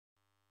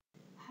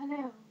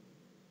Hello,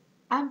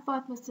 I'm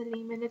Fatma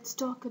Salim and let's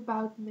talk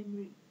about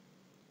memory.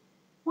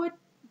 What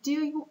do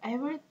you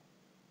ever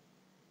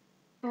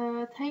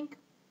think?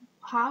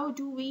 How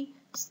do we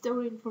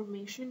store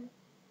information?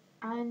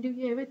 And do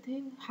you ever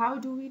think how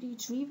do we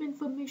retrieve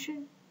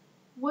information?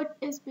 What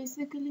is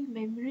basically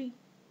memory?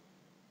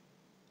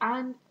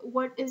 And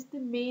what is the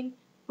main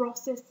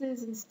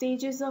processes and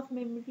stages of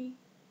memory?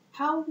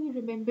 How we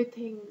remember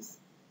things?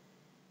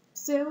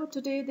 So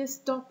today this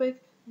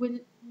topic will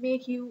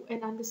make you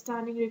an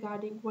understanding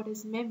regarding what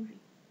is memory.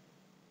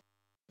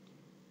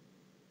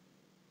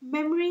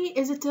 Memory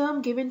is a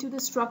term given to the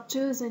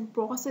structures and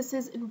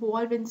processes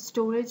involved in the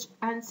storage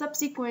and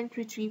subsequent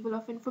retrieval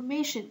of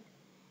information.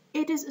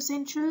 It is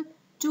essential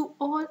to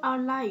all our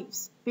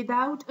lives.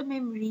 Without a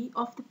memory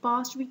of the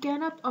past, we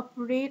cannot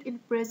operate in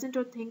present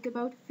or think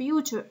about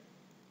future.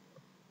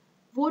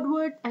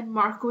 Woodward and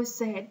Marcos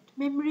said,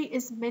 memory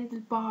is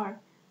mental power,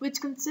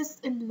 which consists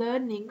in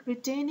learning,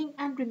 retaining,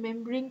 and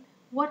remembering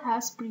what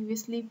has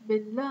previously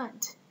been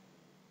learned.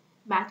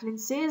 Macklin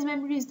says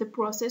memory is the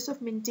process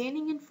of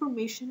maintaining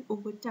information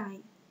over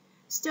time.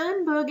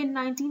 Sternberg in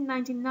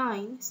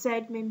 1999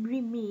 said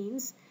memory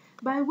means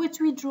by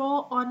which we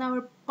draw on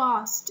our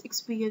past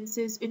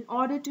experiences in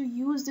order to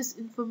use this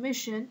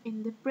information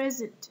in the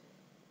present.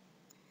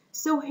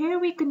 So here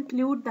we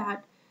conclude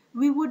that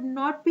we would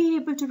not be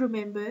able to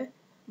remember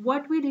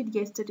what we did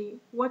yesterday,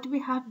 what we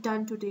have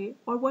done today,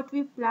 or what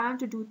we plan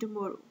to do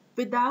tomorrow.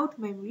 Without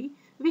memory,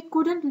 we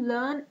couldn't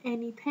learn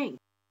anything.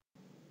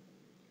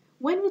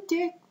 When a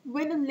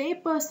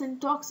layperson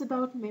talks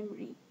about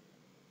memory,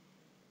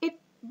 it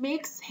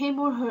makes him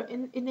or her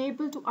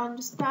enabled to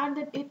understand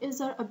that it is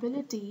our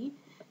ability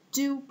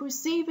to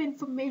perceive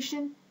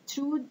information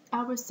through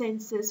our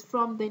senses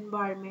from the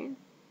environment,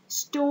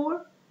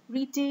 store,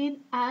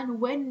 retain, and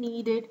when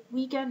needed,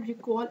 we can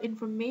recall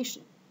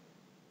information.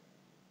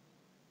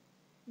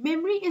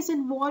 Memory is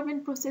involved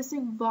in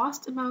processing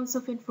vast amounts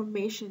of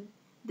information.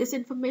 This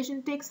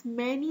information takes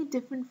many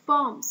different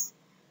forms.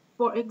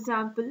 For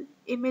example,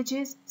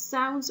 images,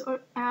 sounds, or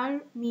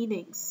air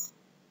meanings.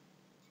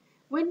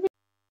 When we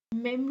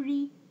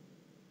memory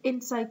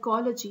in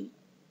psychology,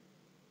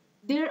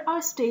 there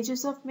are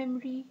stages of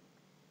memory,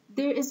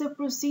 there is a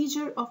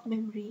procedure of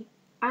memory,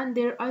 and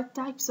there are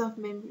types of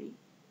memory.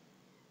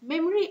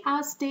 Memory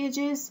as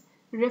stages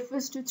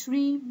refers to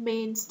three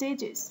main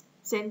stages: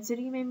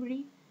 sensory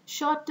memory,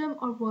 short-term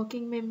or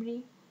working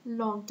memory,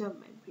 long-term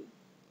memory.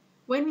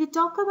 When we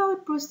talk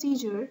about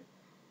procedure,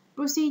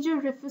 procedure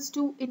refers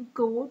to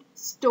encode,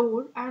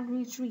 store, and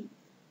retrieve.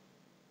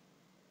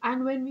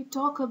 And when we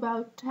talk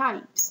about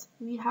types,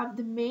 we have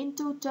the main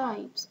two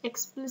types,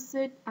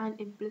 explicit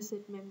and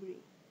implicit memory.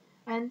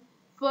 And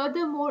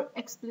furthermore,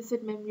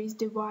 explicit memory is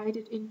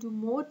divided into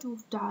more two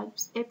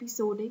types,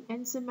 episodic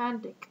and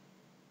semantic.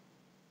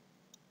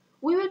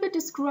 We will be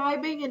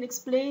describing and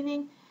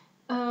explaining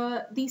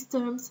these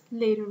terms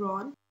later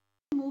on.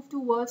 Move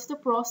towards the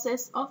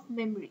process of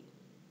memory.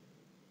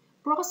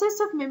 Process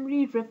of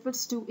memory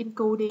refers to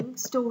encoding,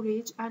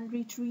 storage, and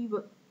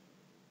retrieval.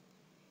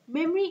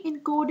 Memory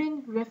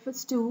encoding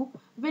refers to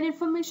when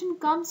information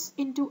comes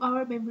into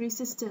our memory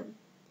system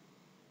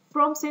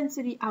from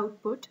sensory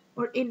output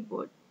or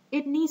input.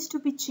 It needs to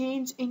be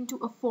changed into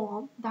a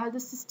form that the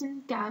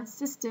system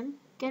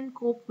can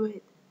cope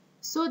with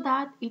so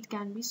that it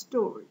can be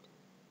stored.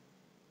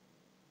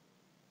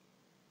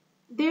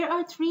 There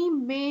are three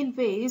main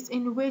ways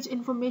in which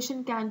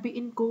information can be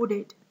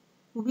encoded: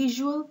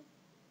 visual,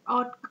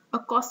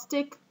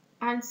 acoustic,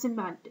 and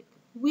semantic.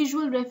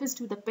 Visual refers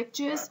to the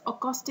pictures,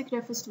 acoustic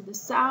refers to the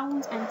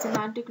sounds, and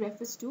semantic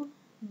refers to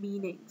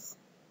meanings.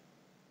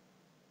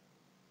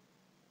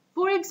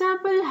 For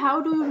example, how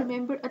do you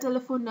remember a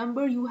telephone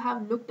number you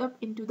have looked up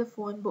into the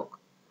phone book?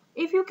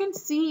 If you can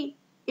see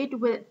it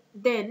well,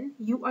 then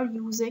you are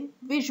using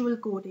visual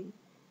coding.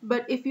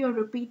 But if you are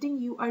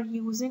repeating, you are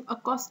using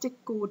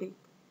acoustic coding.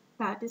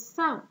 That is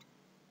sound.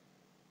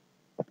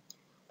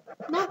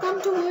 Now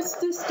come towards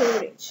the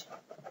storage.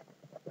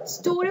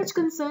 Storage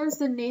concerns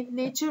the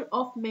nature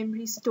of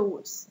memory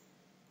stores.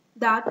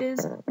 That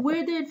is,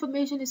 where the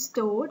information is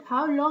stored,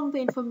 how long the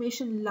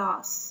information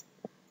lasts,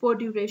 for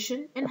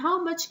duration, and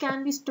how much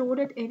can be stored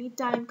at any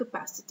time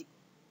capacity,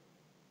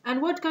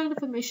 and what kind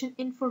of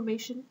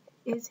information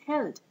is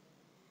held.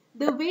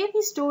 The way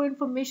we store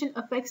information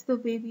affects the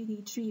way we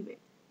retrieve it.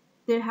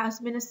 There has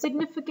been a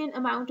significant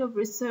amount of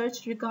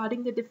research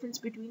regarding the difference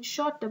between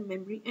short-term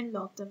memory and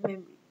long-term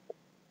memory.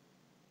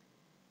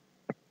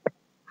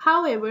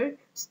 However,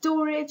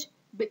 storage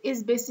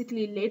is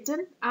basically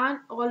latent and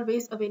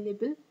always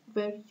available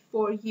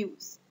for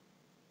use.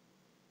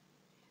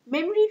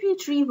 Memory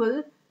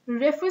retrieval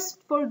refers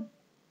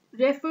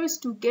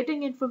to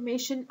getting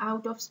information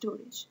out of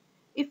storage.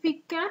 If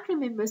we can't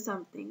remember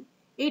something,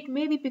 it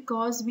may be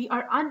because we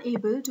are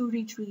unable to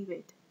retrieve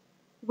it.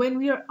 When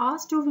we are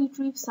asked to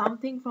retrieve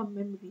something from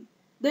memory,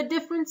 the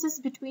differences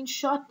between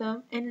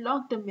short-term and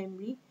long-term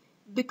memory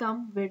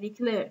become very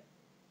clear.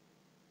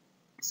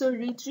 So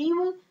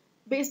retrieval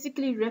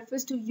basically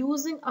refers to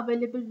using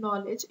available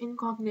knowledge in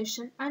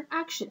cognition and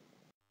action.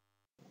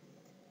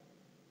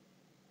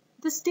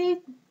 The,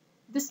 sta-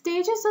 the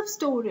stages of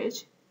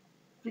storage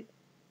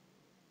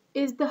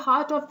is the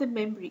heart of the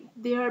memory.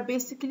 There are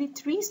basically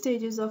three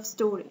stages of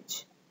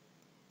storage: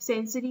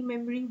 sensory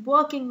memory,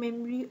 working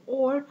memory,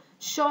 or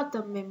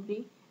short-term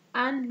memory,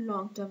 and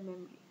long-term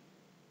memory.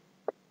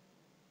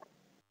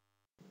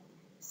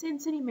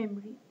 Sensory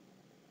memory.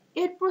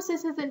 It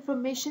processes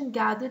information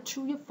gathered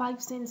through your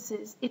five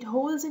senses. It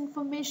holds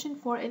information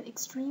for an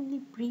extremely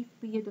brief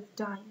period of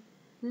time,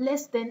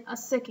 less than a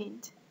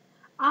second,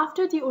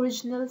 after the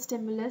original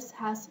stimulus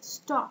has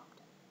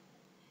stopped.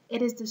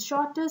 It is the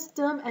shortest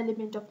term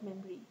element of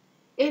memory.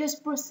 It is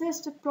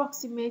processed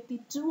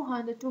approximately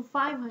 200 to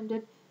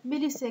 500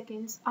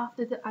 milliseconds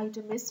after the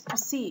item is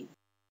received.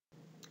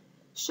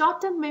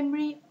 Short-term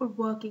memory or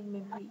working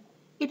memory.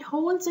 It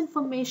holds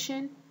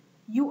information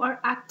you are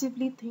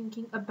actively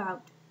thinking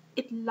about.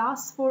 It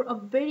lasts for a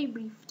very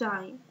brief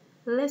time,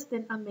 less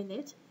than a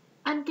minute,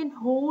 and can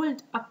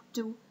hold up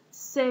to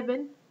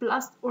 7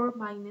 plus or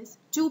minus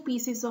 2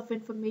 pieces of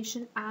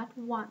information at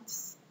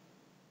once.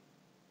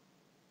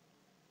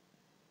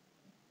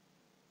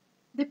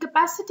 The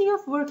capacity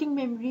of working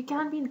memory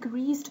can be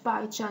increased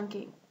by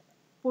chunking.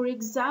 For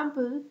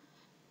example,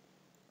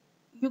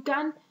 you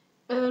can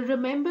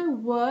remember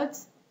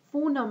words,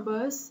 phone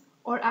numbers,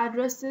 or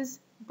addresses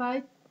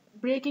by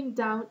breaking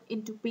down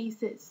into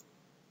pieces.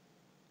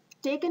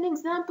 Take an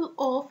example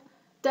of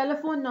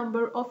telephone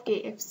number of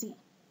KFC.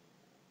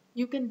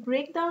 You can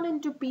break down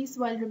into pieces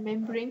while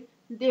remembering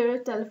their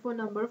telephone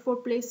number for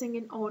placing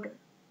an order.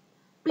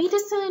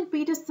 Peterson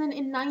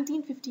in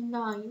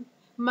 1959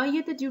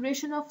 measured the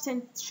duration of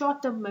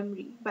short-term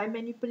memory by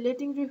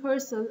manipulating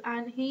rehearsal,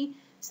 and he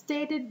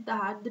stated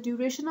that the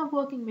duration of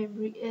working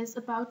memory is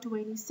about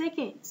 20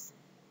 seconds.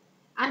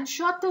 And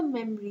short-term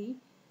memory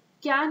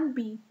can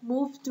be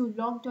moved to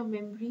long-term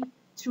memory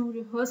through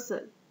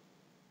rehearsal.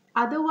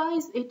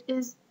 Otherwise, it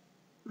is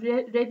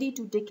ready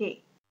to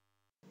decay.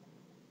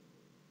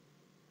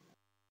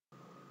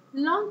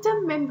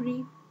 Long-term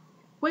memory.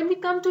 When we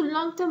come to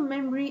long-term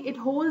memory, it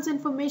holds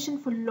information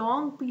for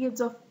long periods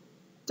of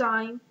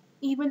time,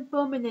 even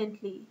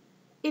permanently.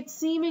 It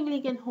seemingly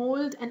can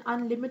hold an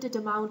unlimited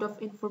amount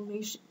of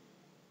information.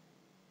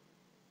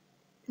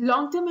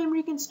 Long-term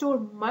memory can store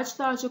much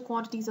larger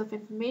quantities of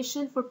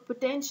information for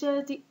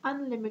potentially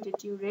unlimited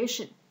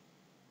duration.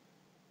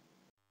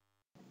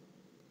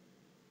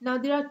 Now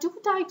there are two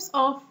types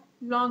of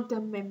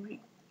long-term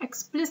memory: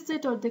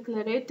 explicit or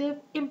declarative,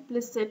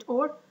 implicit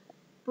or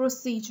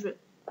procedural.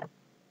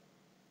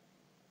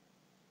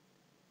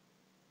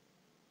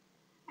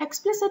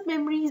 Explicit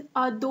memories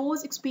are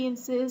those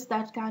experiences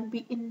that can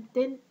be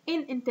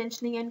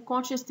intentionally and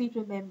consciously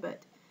remembered.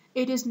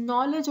 It is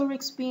knowledge or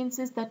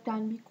experiences that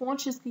can be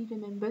consciously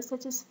remembered,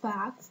 such as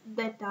facts,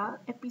 data,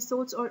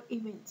 episodes, or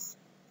events.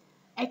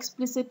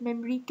 Explicit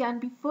memory can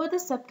be further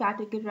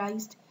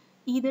subcategorized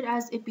either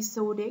as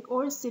episodic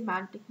or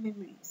semantic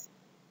memories.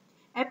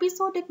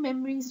 Episodic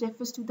memories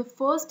refers to the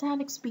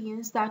first-hand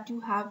experience that you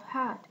have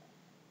had.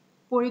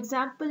 For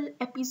example,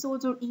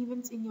 episodes or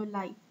events in your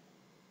life.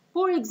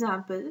 For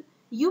example,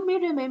 you may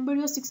remember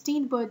your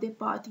 16th birthday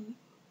party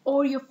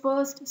or your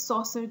first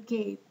saucer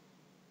game.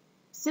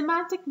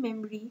 Semantic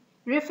memory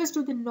refers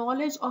to the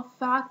knowledge of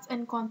facts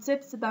and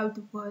concepts about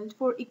the world.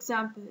 For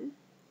example,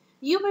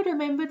 you may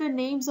remember the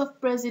names of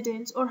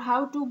presidents or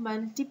how to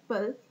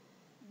multiply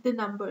the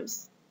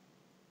numbers.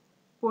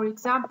 For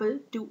example,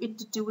 2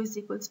 into 2 is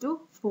equals to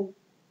 4.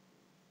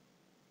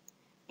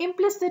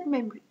 Implicit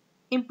memory.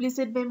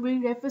 Implicit memory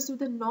refers to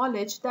the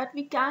knowledge that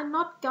we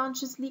cannot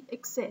consciously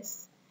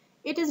access.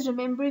 It is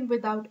remembering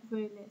without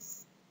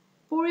awareness.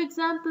 For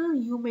example,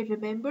 you may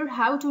remember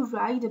how to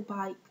ride a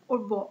bike or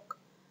walk,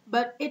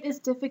 but it is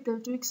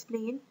difficult to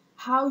explain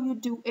how you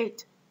do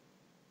it.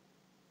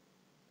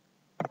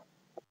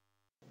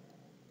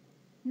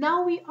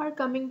 Now we are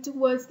coming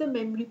towards the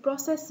memory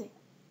processing.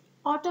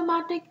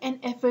 Automatic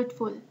and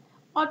effortful.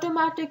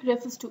 Automatic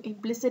refers to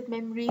implicit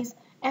memories,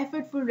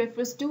 effortful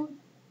refers to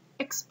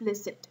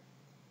explicit.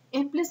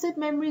 Implicit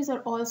memories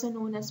are also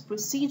known as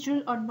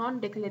procedural or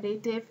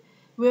non-declarative,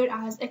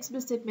 whereas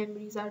explicit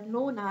memories are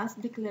known as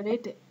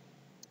declarative.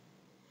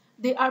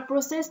 They are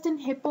processed in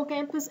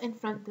hippocampus and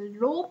frontal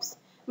lobes,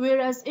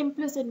 whereas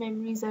implicit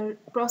memories are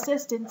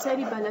processed in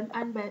cerebellum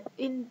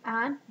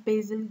and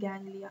basal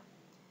ganglia.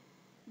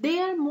 They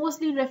are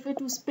mostly referred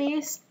to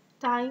space,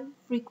 time,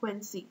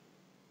 frequency,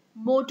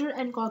 motor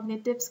and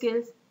cognitive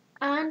skills,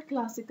 and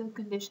classical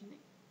conditioning,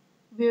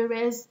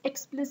 whereas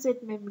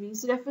explicit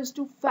memories refers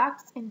to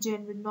facts and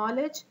general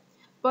knowledge,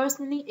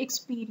 personally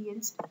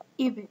experienced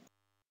events.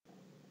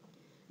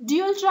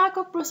 Dual track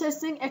of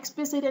processing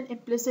explicit and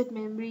implicit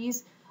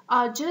memories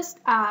are just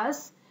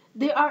as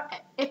they are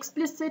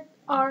explicit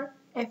or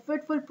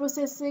effortful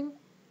processing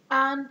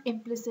and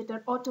implicit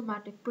or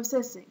automatic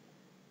processing.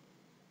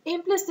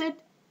 Implicit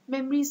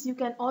memories, you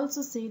can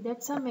also say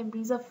that some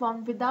memories are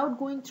formed without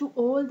going through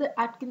all the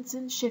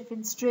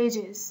Atkinson-Shiffrin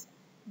stages.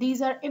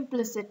 These are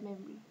implicit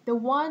memory, the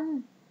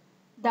one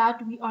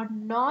that we are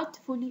not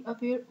fully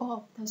aware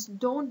of, thus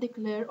don't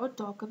declare or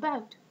talk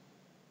about.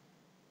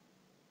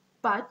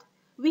 But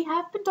We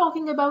have been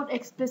talking about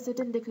explicit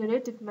and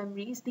declarative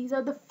memories. These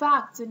are the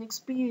facts and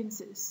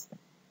experiences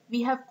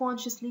we have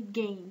consciously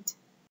gained.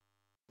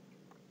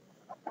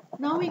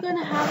 Now we're going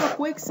to have a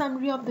quick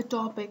summary of the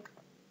topic.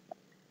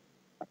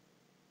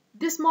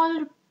 This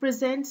model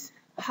presents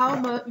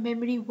how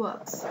memory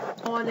works,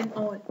 all in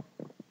all.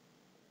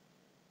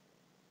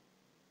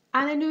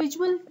 An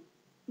individual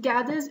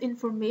gathers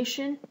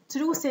information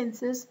through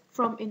senses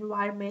from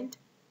environment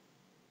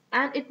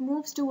and it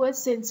moves towards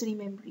sensory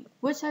memory,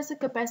 which has a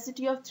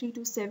capacity of 3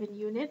 to 7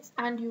 units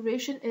and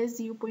duration is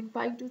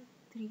 0.5 to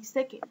 3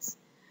 seconds.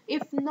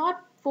 If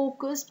not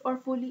focused or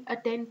fully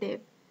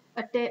attentive,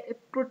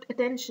 put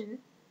attention,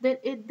 then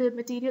the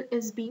material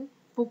is being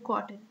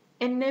forgotten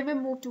and never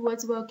move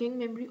towards working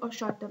memory or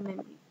short-term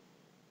memory.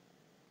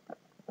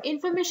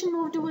 Information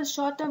moved towards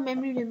short-term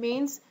memory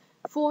remains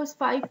for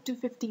 5 to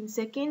 15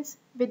 seconds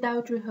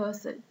without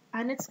rehearsal,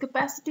 and its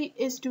capacity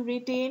is to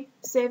retain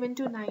 7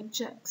 to 9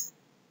 chunks.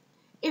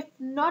 If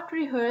not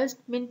rehearsed,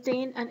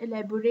 maintained, and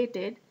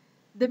elaborated,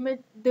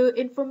 the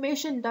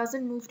information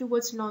doesn't move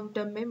towards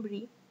long-term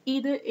memory,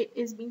 either it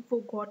is being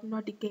forgotten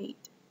or decayed.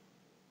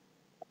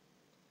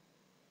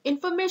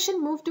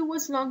 Information moved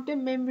towards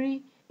long-term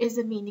memory is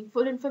a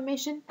meaningful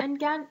information and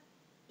can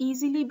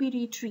easily be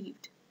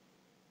retrieved.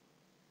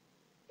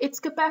 Its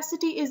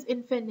capacity is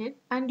infinite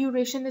and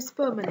duration is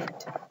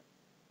permanent.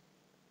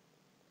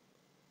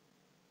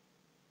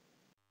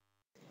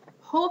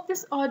 Hope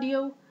this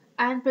audio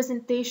and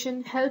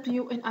presentation help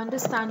you in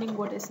understanding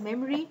what is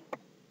memory.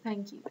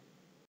 Thank you.